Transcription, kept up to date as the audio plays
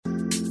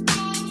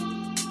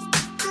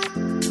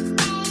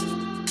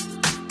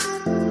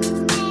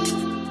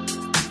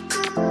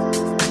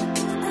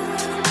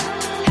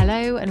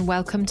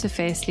welcome to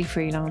Fiercely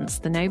Freelance,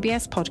 the No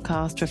BS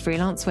podcast for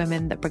freelance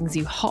women that brings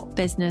you hot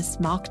business,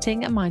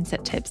 marketing and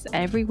mindset tips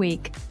every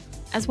week,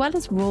 as well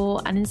as raw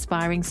and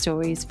inspiring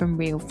stories from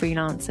real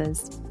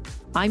freelancers.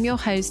 I'm your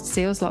host,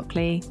 Seals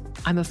Lockley.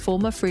 I'm a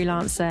former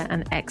freelancer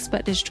and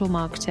expert digital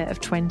marketer of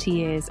 20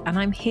 years, and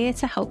I'm here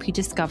to help you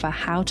discover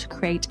how to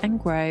create and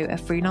grow a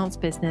freelance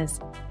business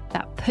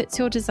that puts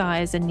your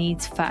desires and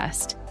needs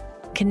first,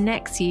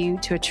 connects you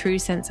to a true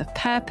sense of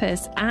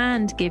purpose,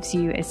 and gives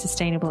you a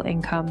sustainable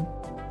income.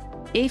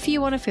 If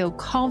you want to feel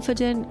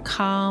confident,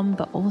 calm,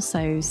 but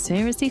also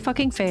seriously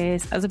fucking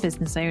fierce as a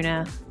business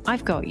owner,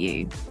 I've got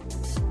you.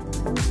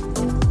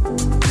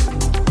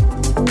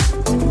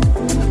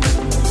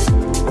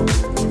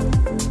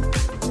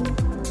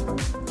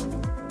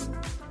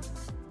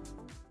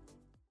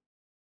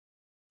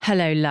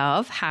 Hello,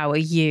 love. How are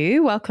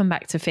you? Welcome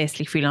back to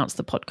Fiercely Freelance,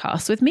 the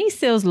podcast with me,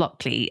 Seals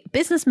Lockley,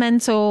 business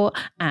mentor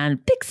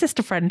and big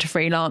sister friend to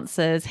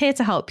freelancers, here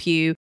to help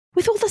you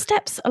with all the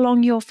steps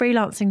along your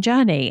freelancing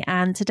journey.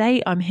 And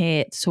today I'm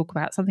here to talk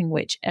about something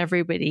which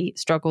everybody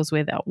struggles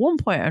with at one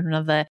point or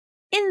another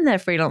in their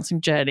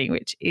freelancing journey,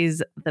 which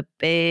is the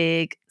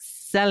big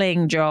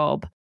selling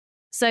job.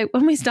 So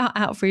when we start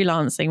out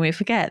freelancing, we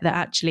forget that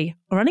actually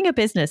running a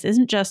business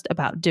isn't just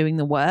about doing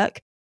the work.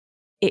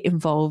 It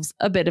involves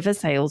a bit of a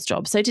sales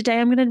job. So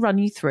today I'm going to run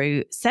you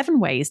through 7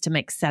 ways to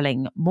make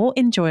selling more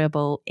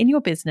enjoyable in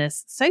your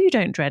business so you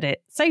don't dread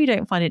it, so you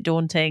don't find it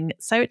daunting,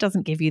 so it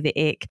doesn't give you the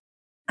ick,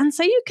 and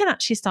so you can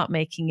actually start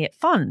making it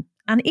fun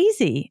and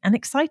easy and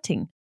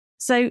exciting.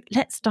 So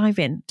let's dive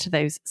into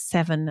those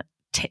 7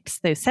 tips,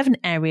 those 7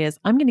 areas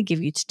I'm going to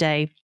give you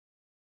today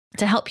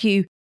to help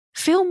you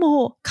feel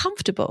more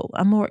comfortable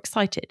and more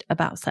excited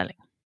about selling.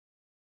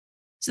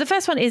 So the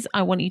first one is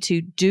I want you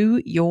to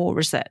do your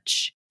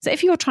research. So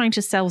if you're trying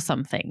to sell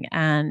something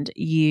and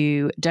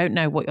you don't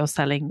know what you're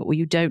selling or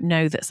you don't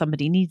know that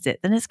somebody needs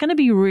it, then it's going to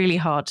be really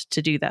hard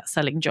to do that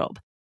selling job.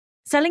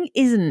 Selling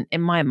isn't, in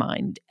my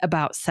mind,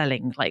 about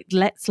selling. Like,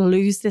 let's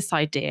lose this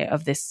idea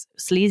of this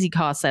sleazy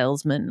car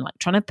salesman, like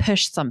trying to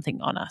push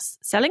something on us.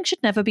 Selling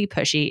should never be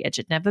pushy. It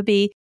should never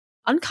be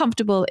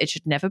uncomfortable. It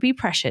should never be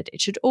pressured. It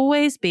should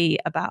always be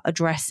about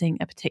addressing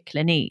a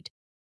particular need.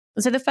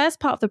 And so the first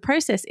part of the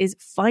process is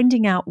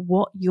finding out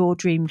what your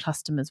dream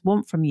customers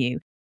want from you.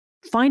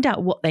 Find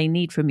out what they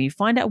need from you.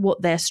 Find out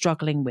what they're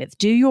struggling with.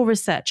 Do your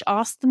research.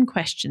 Ask them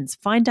questions.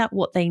 Find out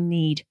what they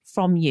need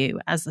from you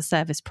as the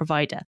service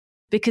provider.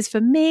 Because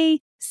for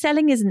me,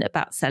 selling isn't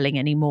about selling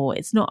anymore.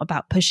 It's not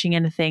about pushing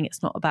anything.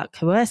 It's not about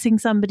coercing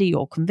somebody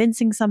or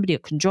convincing somebody or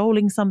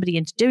cajoling somebody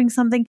into doing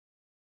something.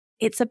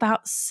 It's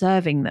about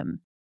serving them.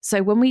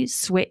 So when we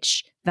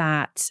switch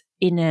that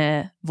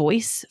inner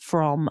voice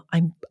from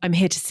I'm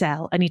here to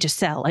sell, I need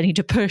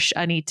to push,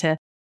 I need to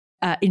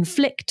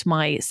inflict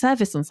my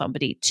service on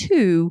somebody,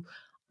 to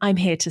I'm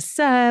here to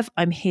serve,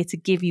 I'm here to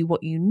give you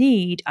what you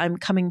need, I'm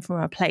coming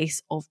from a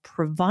place of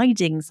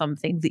providing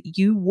something that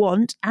you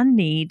want and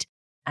need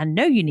and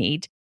know you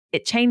need,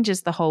 it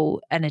changes the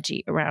whole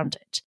energy around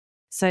it.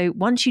 So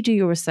once you do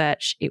your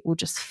research, it will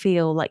just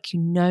feel like you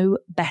know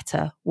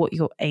better what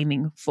you're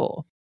aiming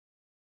for.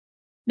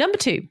 Number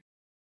 2,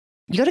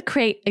 you got to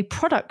create a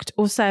product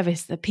or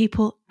service that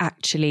people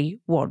actually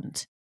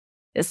want.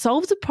 It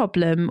solves a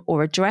problem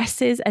or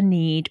addresses a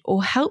need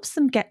or helps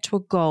them get to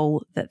a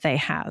goal that they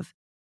have.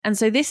 And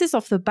so this is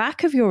off the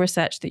back of your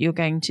research that you're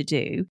going to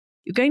do.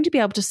 You're going to be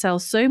able to sell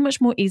so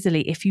much more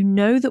easily if you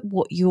know that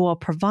what you are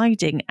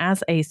providing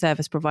as a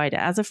service provider,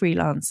 as a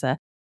freelancer,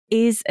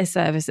 is a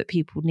service that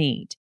people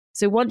need.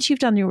 So once you've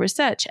done your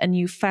research and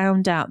you've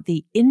found out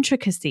the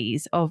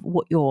intricacies of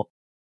what your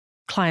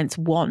clients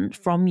want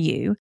from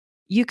you,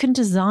 you can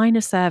design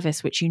a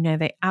service which you know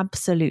they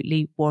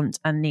absolutely want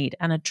and need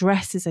and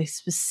addresses a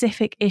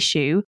specific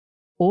issue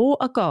or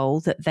a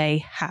goal that they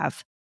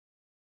have.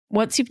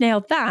 Once you've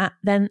nailed that,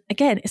 then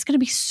again, it's going to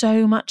be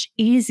so much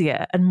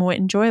easier and more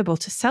enjoyable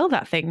to sell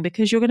that thing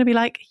because you're going to be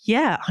like,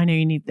 yeah, I know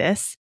you need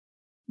this.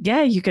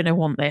 Yeah, you're going to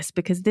want this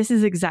because this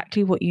is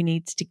exactly what you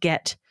need to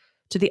get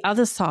to the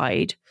other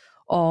side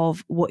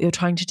of what you're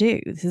trying to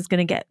do. This is going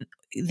to get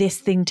this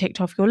thing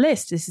ticked off your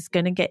list. This is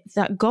going to get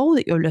that goal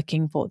that you're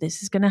looking for.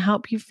 This is going to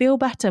help you feel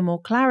better,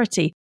 more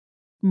clarity,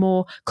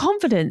 more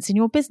confidence in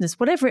your business,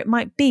 whatever it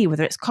might be,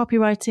 whether it's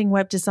copywriting,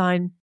 web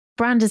design,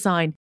 brand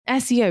design,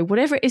 SEO,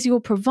 whatever it is you're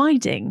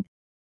providing,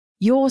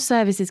 your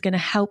service is going to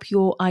help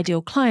your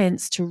ideal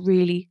clients to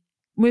really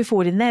move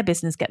forward in their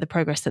business, get the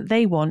progress that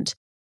they want.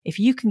 If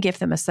you can give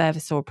them a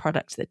service or a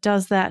product that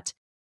does that,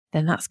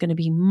 then that's going to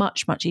be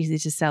much, much easier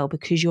to sell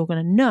because you're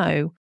going to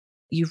know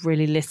you've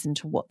really listened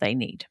to what they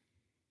need.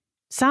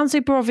 Sounds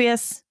super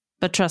obvious,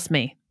 but trust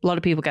me, a lot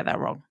of people get that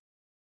wrong.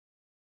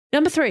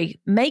 Number 3,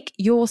 make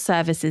your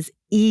services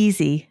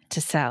easy to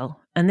sell.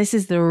 And this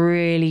is the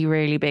really,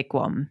 really big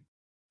one.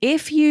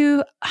 If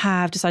you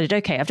have decided,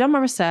 okay, I've done my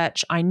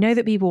research, I know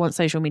that people want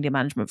social media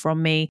management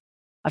from me,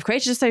 I've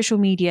created a social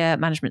media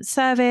management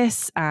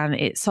service and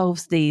it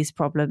solves these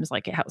problems,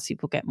 like it helps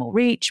people get more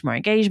reach, more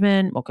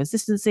engagement, more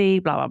consistency,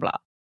 blah, blah, blah.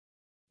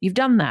 You've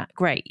done that.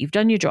 Great. You've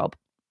done your job.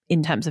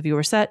 in terms of your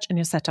research and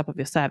your setup of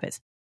your service.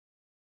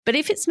 But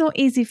if it's not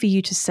easy for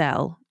you to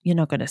sell, you're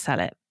not going to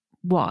sell it.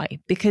 Why?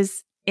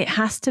 Because it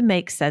has to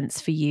make sense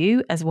for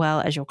you as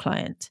well as your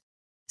client.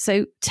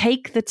 So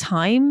take the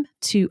time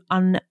to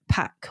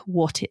unpack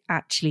what it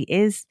actually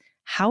is,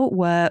 how it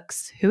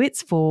works, who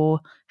it's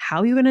for,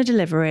 how you're going to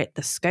deliver it,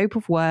 the scope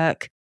of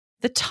work,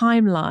 the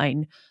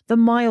timeline, the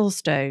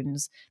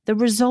milestones, the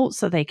results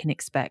that they can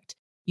expect.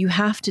 You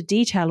have to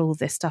detail all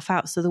this stuff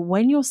out so that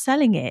when you're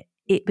selling it,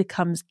 it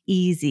becomes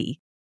easy.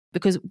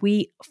 Because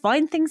we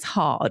find things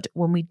hard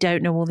when we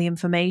don't know all the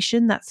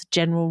information. That's a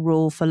general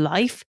rule for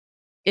life.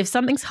 If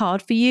something's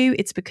hard for you,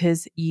 it's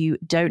because you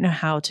don't know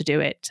how to do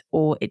it,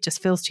 or it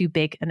just feels too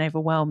big and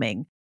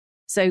overwhelming.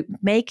 So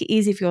make it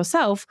easy for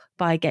yourself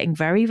by getting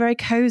very, very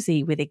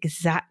cozy with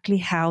exactly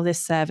how this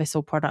service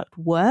or product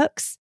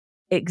works,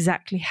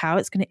 exactly how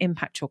it's going to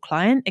impact your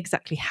client,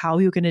 exactly how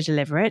you're going to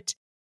deliver it.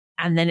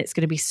 And then it's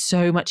going to be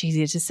so much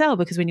easier to sell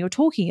because when you're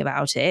talking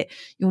about it,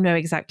 you'll know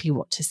exactly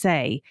what to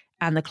say.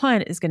 And the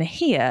client is going to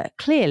hear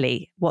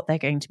clearly what they're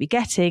going to be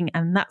getting.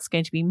 And that's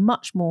going to be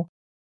much more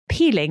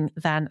appealing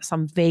than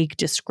some vague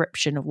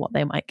description of what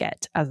they might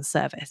get as a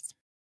service.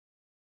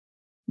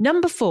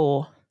 Number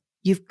 4,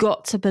 you've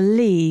got to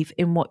believe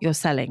in what you're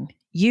selling.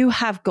 You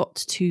have got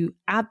to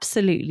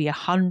absolutely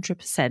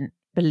 100%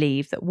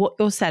 believe that what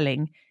you're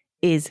selling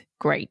is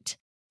great.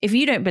 If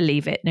you don't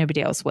believe it,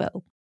 nobody else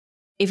will.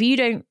 If you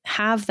don't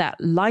have that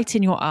light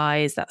in your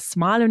eyes, that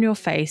smile on your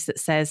face that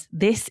says,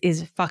 this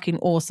is a fucking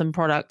awesome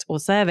product or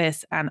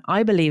service, and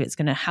I believe it's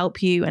going to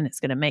help you and it's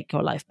going to make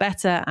your life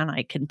better, and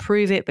I can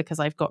prove it because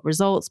I've got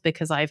results,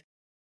 because I've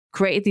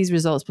created these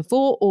results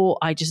before, or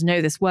I just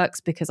know this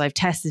works because I've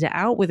tested it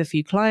out with a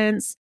few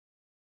clients.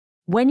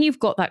 When you've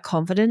got that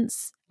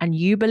confidence and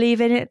you believe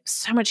in it,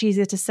 so much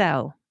easier to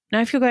sell. Now,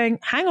 if you're going,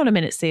 hang on a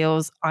minute,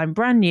 Seals, I'm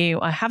brand new,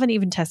 I haven't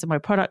even tested my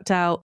product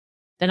out,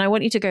 then I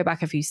want you to go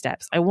back a few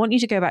steps. I want you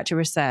to go back to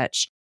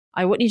research.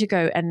 I want you to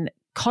go and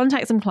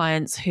contact some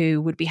clients who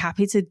would be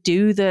happy to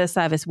do the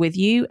service with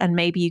you. And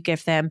maybe you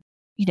give them,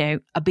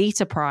 a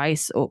beta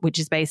price, or which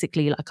is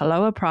basically like a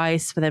lower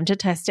price for them to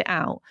test it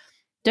out.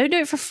 Don't do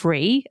it for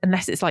free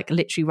unless it's like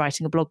literally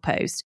writing a blog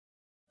post.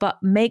 But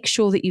make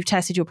sure that you've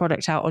tested your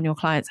product out on your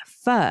clients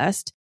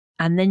first.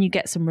 And then you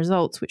get some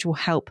results, which will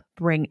help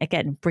bring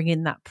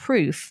in that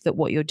proof that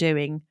what you're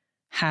doing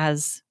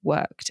has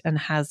worked and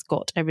has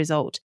got a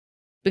result.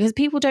 Because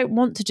people don't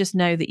want to just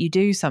know that you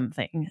do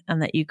something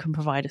and that you can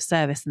provide a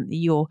service and that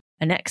you're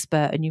an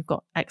expert and you've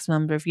got X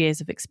number of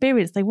years of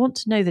experience. They want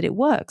to know that it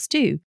works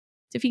too.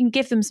 So if you can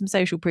give them some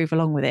social proof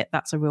along with it,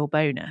 that's a real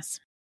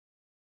bonus.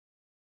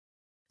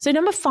 So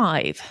number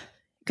 5,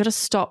 you've got to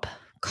stop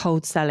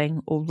cold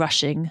selling or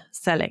rushing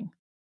selling.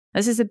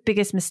 This is the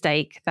biggest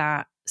mistake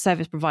that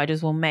service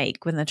providers will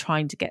make when they're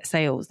trying to get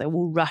sales. They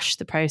will rush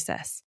the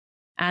process.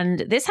 And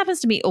this happens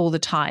to me all the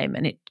time,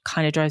 and it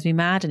kind of drives me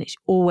mad, and it's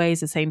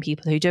always the same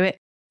people who do it.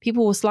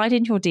 People will slide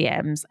into your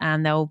DMs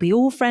and they'll be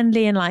all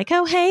friendly and like,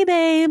 oh, hey,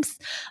 babes,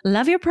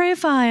 love your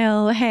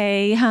profile.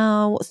 Hey,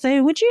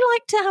 so would you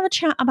like to have a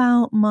chat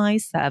about my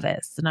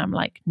service? And I'm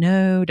like,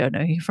 no, don't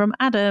know you from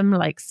Adam.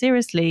 Like,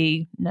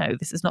 seriously, no,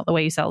 this is not the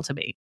way you sell to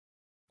me.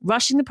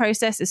 Rushing the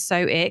process is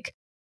so ick.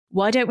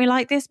 Why don't we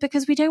like this?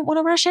 Because we don't want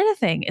to rush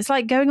anything. It's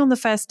like going on the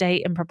first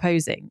date and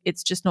proposing.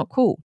 It's just not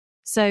cool.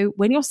 So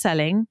when you're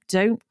selling,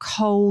 don't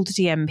cold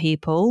DM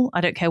people.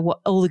 I don't care what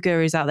all the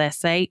gurus out there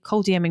say.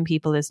 Cold DMing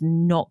people is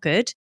not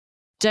good.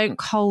 Don't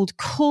cold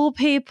call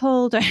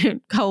people.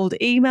 Don't cold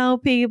email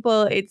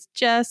people. It's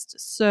just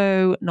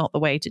so not the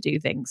way to do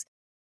things.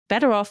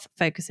 Better off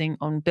focusing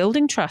on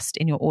building trust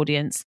in your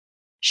audience,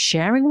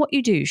 sharing what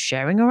you do,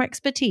 sharing your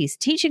expertise,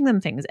 teaching them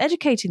things,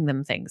 educating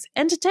them things,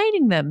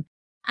 entertaining them,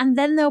 and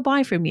then they'll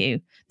buy from you.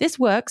 This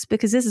works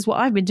because this is what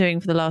I've been doing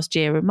for the last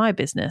year in my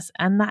business,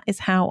 and that is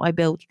how I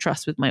build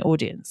trust with my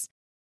audience.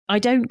 I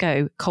don't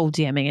go cold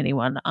DMing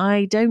anyone.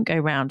 I don't go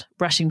around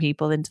rushing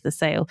people into the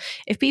sale.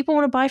 If people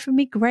want to buy from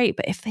me, great.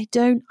 But if they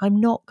don't,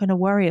 I'm not going to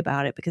worry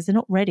about it because they're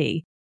not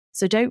ready.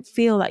 So don't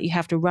feel like you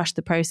have to rush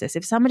the process.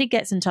 If somebody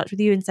gets in touch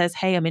with you and says,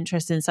 hey, I'm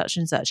interested in such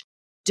and such,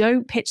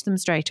 don't pitch them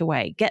straight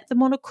away. Get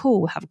them on a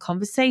call, have a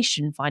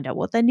conversation, find out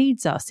what their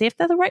needs are, see if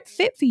they're the right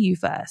fit for you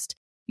first.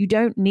 You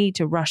don't need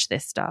to rush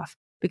this stuff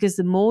because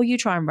the more you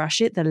try and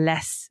rush it, the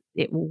less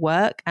it will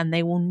work, and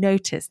they will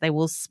notice, they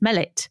will smell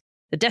it.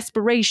 The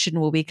desperation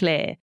will be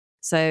clear.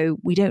 So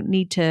we don't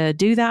need to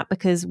do that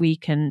because we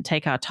can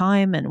take our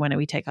time. And when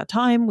we take our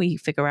time, we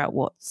figure out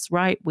what's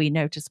right. We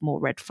notice more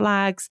red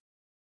flags.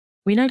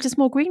 We notice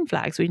more green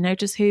flags. We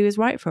notice who is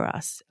right for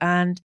us.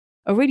 And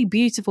a really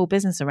beautiful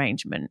business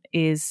arrangement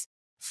is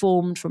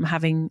formed from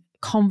having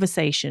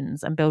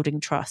conversations and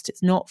building trust.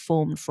 It's not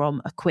formed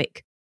from a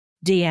quick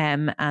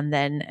DM and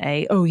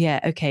then oh yeah,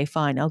 okay,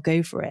 fine, I'll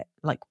go for it.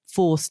 Like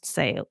forced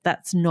sale.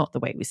 That's not the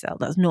way we sell.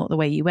 That's not the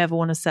way you ever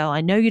want to sell.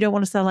 I know you don't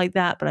want to sell like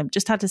that, but I've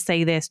just had to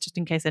say this just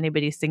in case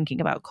anybody's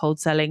thinking about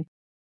cold selling.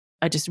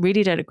 I just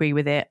really don't agree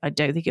with it. I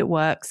don't think it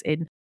works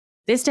in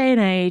this day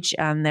and age.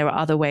 And there are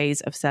other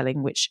ways of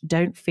selling which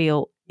don't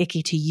feel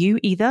icky to you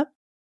either.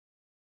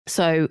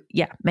 So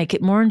yeah, make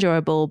it more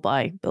enjoyable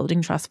by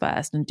building trust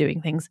first and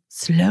doing things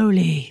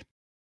slowly.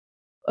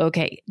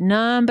 Okay,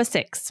 number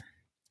 6,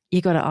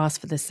 you got to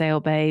ask for the sale,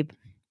 babe,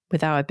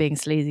 without it being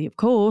sleazy, of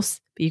course,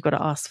 but you've got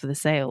to ask for the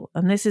sale.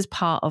 And this is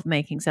part of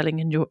making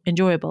selling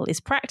enjoyable, is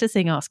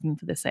practicing asking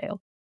for the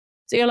sale.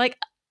 So you're like,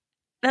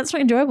 that's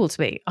not enjoyable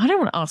to me. I don't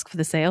want to ask for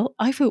the sale.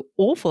 I feel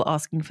awful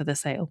asking for the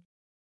sale.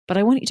 But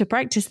I want you to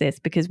practice this,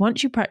 because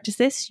once you practice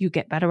this, you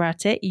get better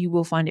at it. You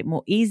will find it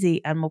more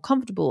easy and more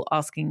comfortable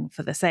asking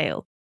for the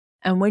sale.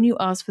 And when you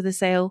ask for the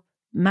sale,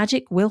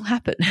 magic will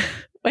happen.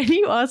 When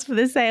you ask for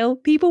the sale,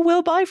 people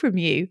will buy from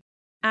you.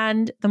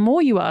 And the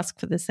more you ask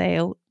for the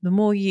sale, the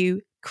more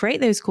you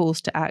create those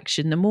calls to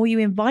action, the more you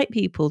invite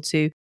people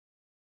to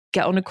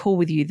get on a call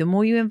with you, the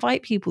more you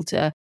invite people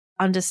to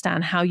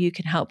understand how you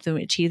can help them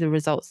achieve the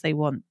results they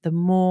want, the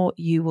more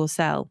you will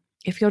sell.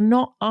 If you're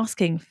not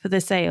asking for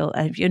the sale,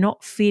 and if you're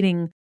not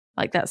feeling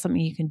like that's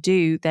something you can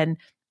do, then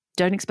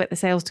don't expect the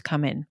sales to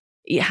come in.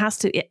 You have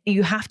to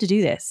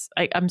do this.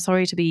 I'm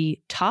sorry to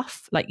be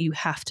tough. Like, you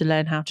have to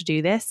learn how to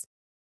do this.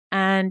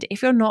 And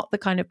if you're not the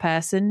kind of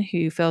person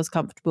who feels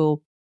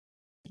comfortable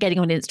getting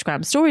on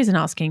Instagram stories and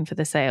asking for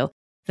the sale,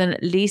 then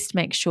at least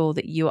make sure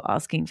that you are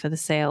asking for the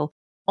sale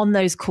on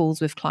those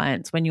calls with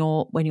clients when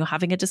you're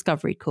having a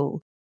discovery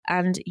call.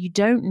 And you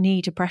don't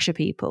need to pressure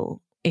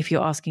people if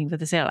you're asking for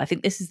the sale. I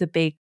think this is the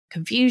big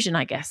confusion,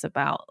 I guess,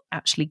 about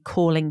actually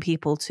calling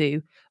people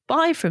to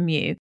buy from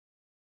you.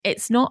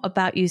 It's not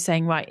about you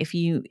saying, right, if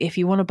you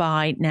want to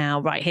buy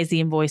now, right, here's the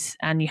invoice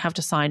and you have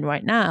to sign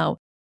right now.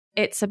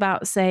 It's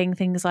about saying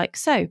things like,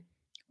 so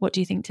what do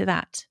you think to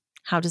that?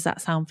 How does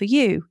that sound for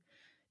you?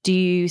 Do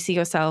you see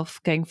yourself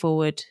going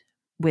forward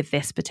with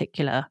this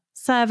particular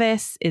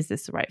service? Is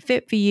this the right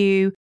fit for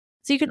you?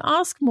 So you can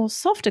ask more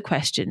softer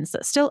questions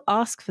that still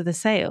ask for the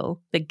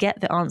sale, that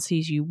get the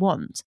answers you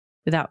want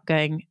without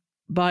going,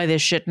 buy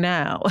this shit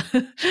now.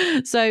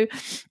 So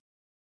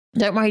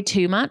don't worry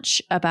too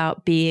much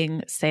about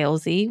being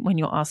salesy when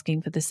you're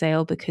asking for the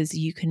sale, because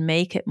you can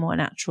make it more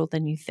natural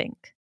than you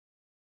think.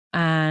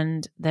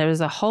 And there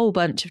is a whole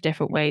bunch of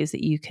different ways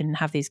that you can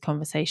have these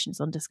conversations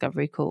on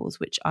discovery calls,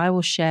 which I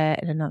will share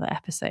in another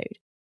episode.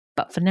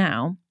 But for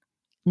now,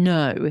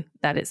 know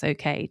that it's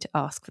okay to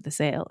ask for the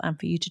sale, and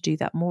for you to do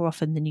that more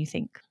often than you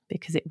think,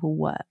 because it will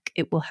work.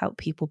 It will help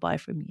people buy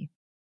from you.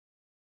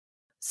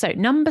 So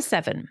number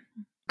 7,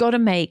 got to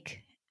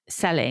make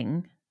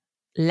selling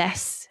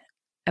less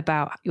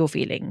about your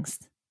feelings.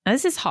 Now,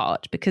 this is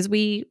hard because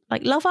we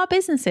love our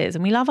businesses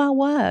and we love our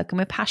work and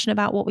we're passionate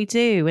about what we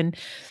do. And,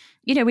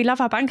 we love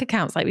our bank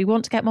accounts. We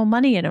want to get more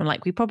money in, and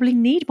we probably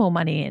need more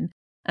money in.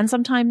 And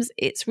sometimes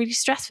it's really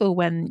stressful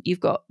when you've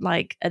got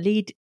a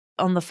lead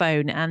on the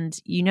phone and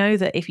you know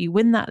that if you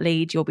win that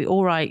lead, you'll be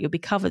all right, you'll be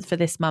covered for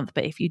this month.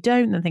 But if you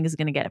don't, then things are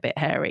going to get a bit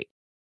hairy.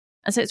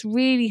 And so it's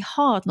really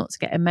hard not to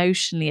get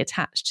emotionally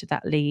attached to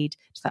that lead,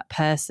 to that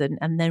person.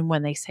 And then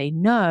when they say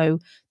no,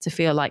 to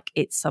feel like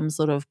it's some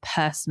sort of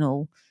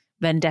personal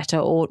vendetta,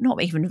 or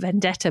not even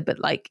vendetta, but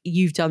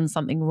you've done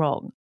something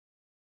wrong.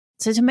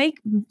 So to make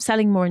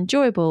selling more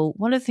enjoyable,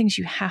 one of the things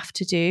you have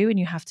to do and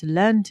you have to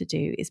learn to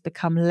do is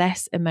become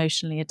less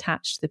emotionally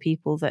attached to the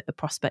people that are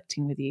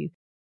prospecting with you.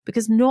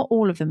 Because not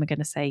all of them are going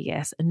to say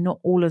yes, and not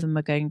all of them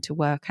are going to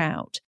work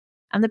out.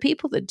 And the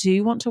people that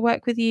do want to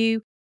work with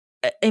you,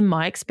 in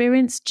my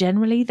experience,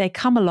 generally, they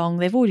come along,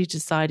 they've already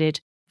decided,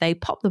 they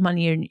pop the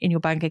money in your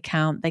bank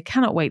account, they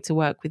cannot wait to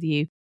work with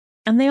you,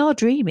 and they are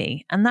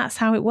dreamy. And that's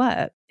how it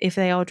works if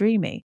they are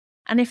dreamy.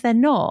 And if they're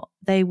not,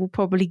 they will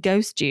probably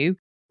ghost you,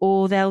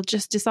 or they'll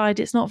just decide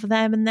it's not for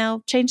them and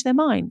they'll change their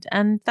mind.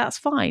 And that's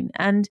fine.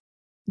 And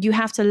you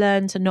have to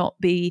learn to not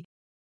be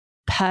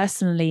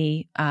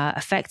personally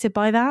affected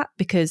by that,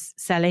 because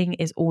selling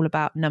is all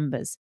about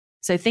numbers.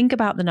 So think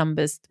about the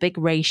numbers, the big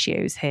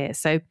ratios here.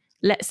 So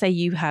let's say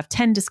you have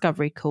 10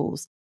 discovery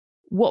calls.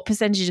 What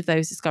percentage of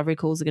those discovery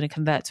calls are going to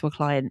convert to a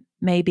client?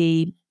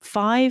 Maybe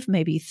 5,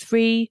 maybe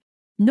 3,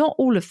 not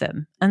all of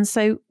them. And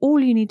so all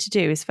you need to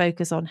do is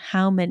focus on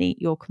how many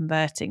you're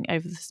converting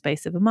over the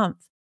space of a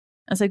month.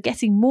 And so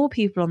getting more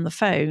people on the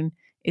phone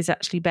is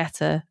actually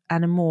better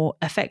and a more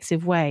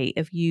effective way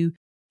of you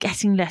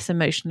getting less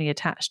emotionally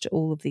attached to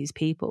all of these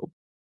people.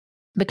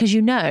 Because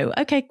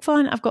okay,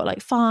 fine, I've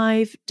got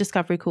 5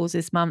 discovery calls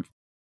this month.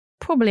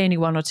 Probably only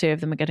 1 or 2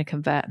 of them are going to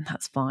convert, and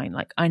that's fine.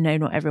 I know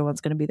not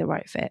everyone's going to be the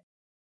right fit.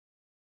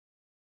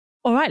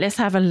 All right, let's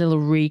have a little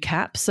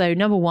recap. So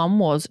number 1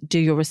 was do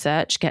your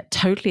research, get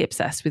totally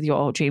obsessed with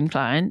your dream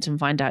client and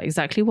find out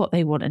exactly what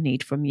they want and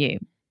need from you.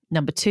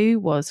 Number 2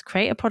 was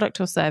create a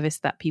product or service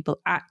that people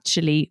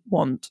actually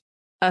want.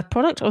 A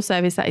product or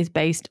service that is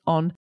based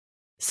on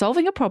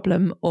solving a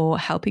problem or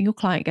helping your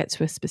client get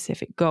to a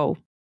specific goal.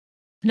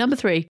 Number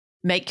 3,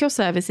 make your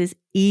services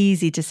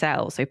easy to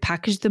sell. So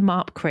package them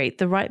up, create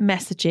the right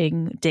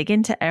messaging, dig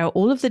into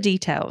all of the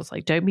details.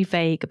 Don't be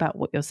vague about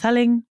what you're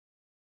selling.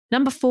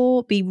 Number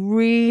 4, be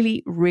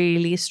really,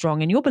 really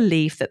strong in your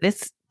belief that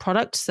this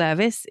product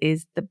service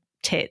is the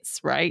tits,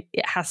 right?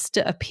 It has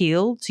to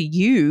appeal to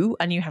you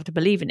and you have to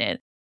believe in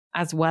it.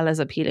 as well as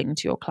appealing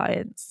to your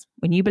clients.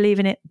 When you believe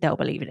in it, they'll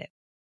believe in it.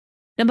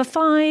 Number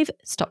 5,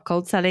 stop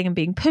cold selling and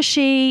being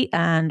pushy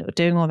and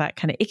doing all that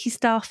kind of icky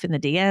stuff in the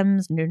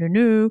DMs.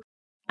 No.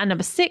 And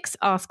number 6,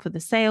 ask for the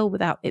sale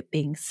without it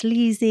being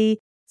sleazy.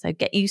 So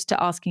get used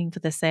to asking for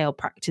the sale,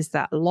 practice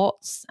that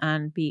lots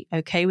and be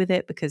okay with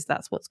it, because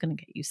that's what's going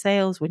to get you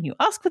sales. When you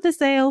ask for the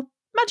sale,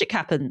 magic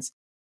happens.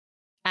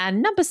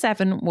 And number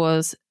 7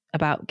 was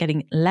about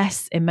getting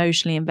less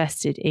emotionally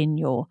invested in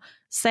your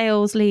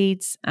sales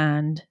leads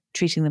and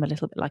treating them a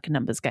little bit like a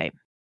numbers game.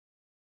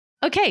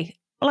 Okay,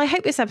 well, I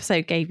hope this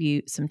episode gave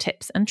you some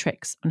tips and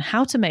tricks on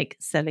how to make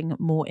selling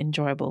more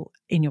enjoyable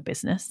in your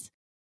business.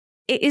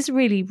 It is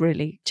really,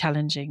 really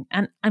challenging.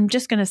 And I'm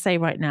just going to say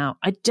right now,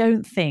 I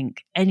don't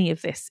think any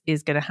of this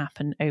is going to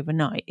happen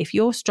overnight. If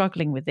you're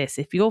struggling with this,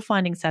 if you're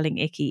finding selling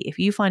icky, if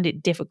you find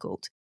it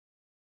difficult,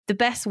 the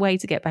best way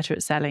to get better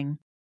at selling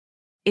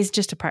is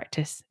just to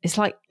practice. It's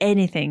like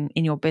anything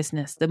in your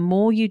business. The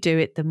more you do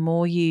it, the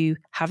more you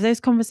have those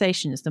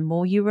conversations, the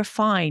more you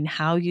refine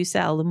how you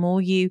sell, the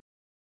more you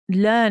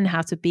learn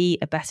how to be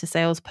a better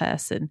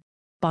salesperson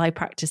by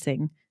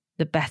practicing,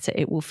 the better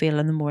it will feel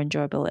and the more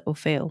enjoyable it will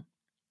feel.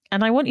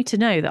 And I want you to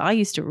know that I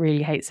used to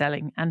really hate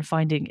selling and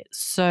finding it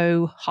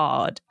so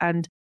hard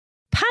and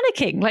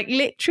panicking, like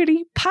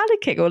literally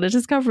panicking on a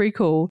discovery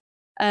call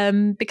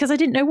because I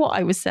didn't know what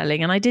I was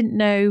selling and I didn't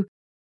know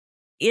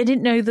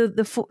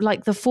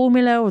the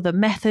formula or the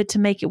method to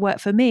make it work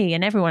for me,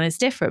 and everyone is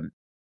different.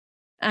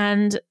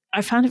 And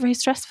I found it very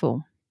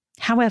stressful.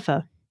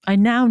 However, I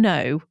now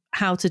know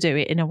how to do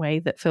it in a way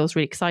that feels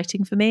really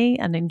exciting for me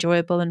and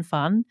enjoyable and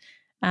fun.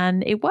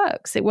 And it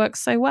works. It works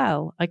so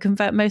well. I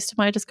convert most of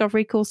my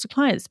discovery calls to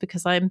clients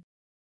because I'm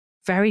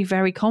very,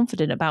 very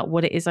confident about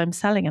what it is I'm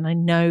selling. And I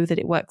know that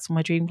it works for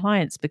my dream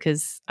clients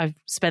because I've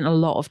spent a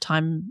lot of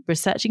time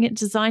researching it,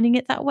 designing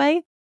it that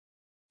way.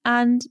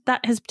 And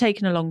that has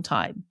taken a long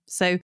time.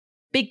 So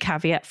big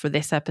caveat for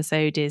this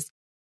episode is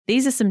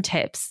these are some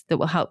tips that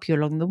will help you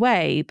along the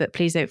way, but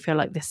please don't feel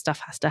like this stuff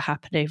has to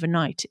happen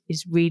overnight. It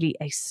is really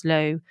a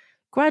slow,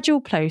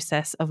 gradual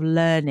process of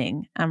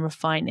learning and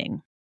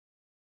refining.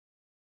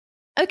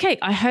 Okay,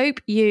 I hope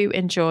you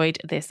enjoyed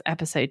this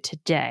episode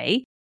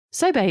today.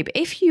 So babe,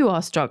 if you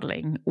are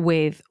struggling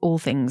with all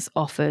things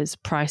offers,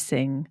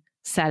 pricing,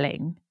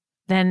 selling,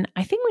 then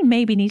I think we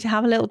maybe need to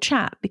have a little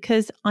chat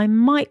because I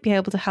might be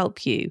able to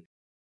help you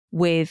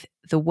with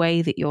the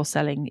way that you're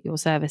selling your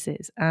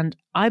services. And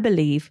I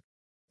believe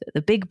that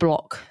the big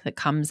block that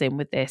comes in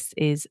with this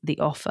is the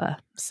offer.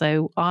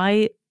 So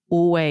I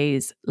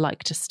always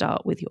like to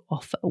start with your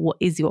offer. What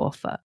is your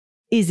offer?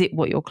 Is it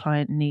what your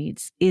client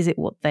needs? Is it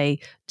what they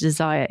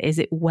desire? Is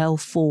it well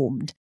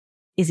formed?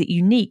 Is it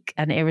unique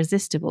and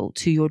irresistible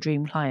to your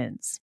dream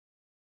clients?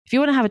 If you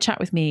want to have a chat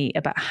with me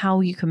about how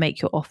you can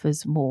make your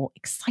offers more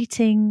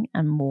exciting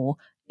and more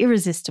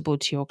irresistible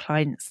to your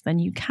clients, then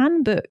you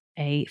can book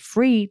a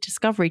free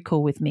discovery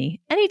call with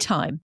me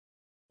anytime.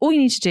 All you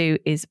need to do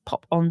is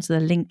pop onto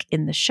the link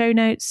in the show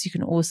notes. You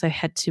can also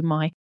head to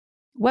my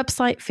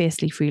website,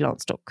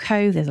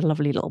 fiercelyfreelance.co. There's a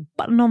lovely little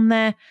button on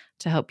there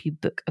to help you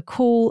book a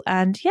call.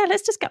 And yeah,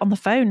 let's just get on the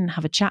phone and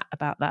have a chat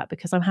about that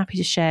because I'm happy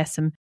to share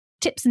some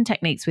tips and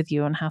techniques with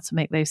you on how to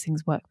make those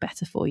things work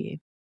better for you.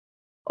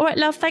 All right,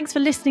 love, thanks for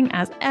listening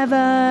as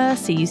ever.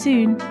 See you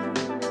soon.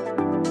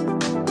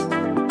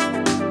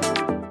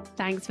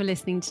 Thanks for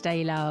listening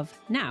today, love.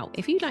 Now,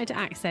 if you'd like to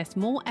access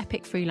more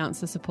epic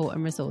freelancer support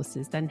and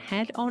resources, then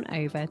head on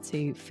over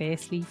to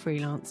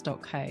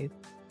fiercelyfreelance.co.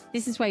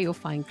 This is where you'll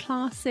find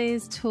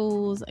classes,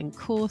 tools, and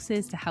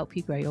courses to help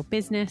you grow your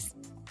business.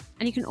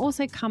 And you can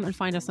also come and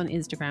find us on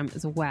Instagram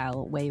as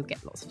well, where you'll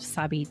get lots of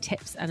savvy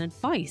tips and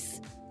advice.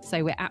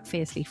 So we're at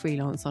Fiercely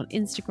Freelance on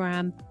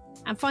Instagram.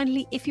 And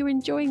finally, if you're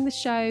enjoying the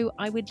show,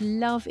 I would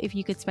love if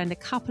you could spend a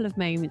couple of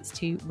moments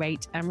to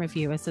rate and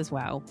review us as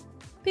well.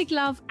 Big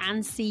love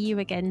and see you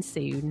again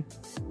soon.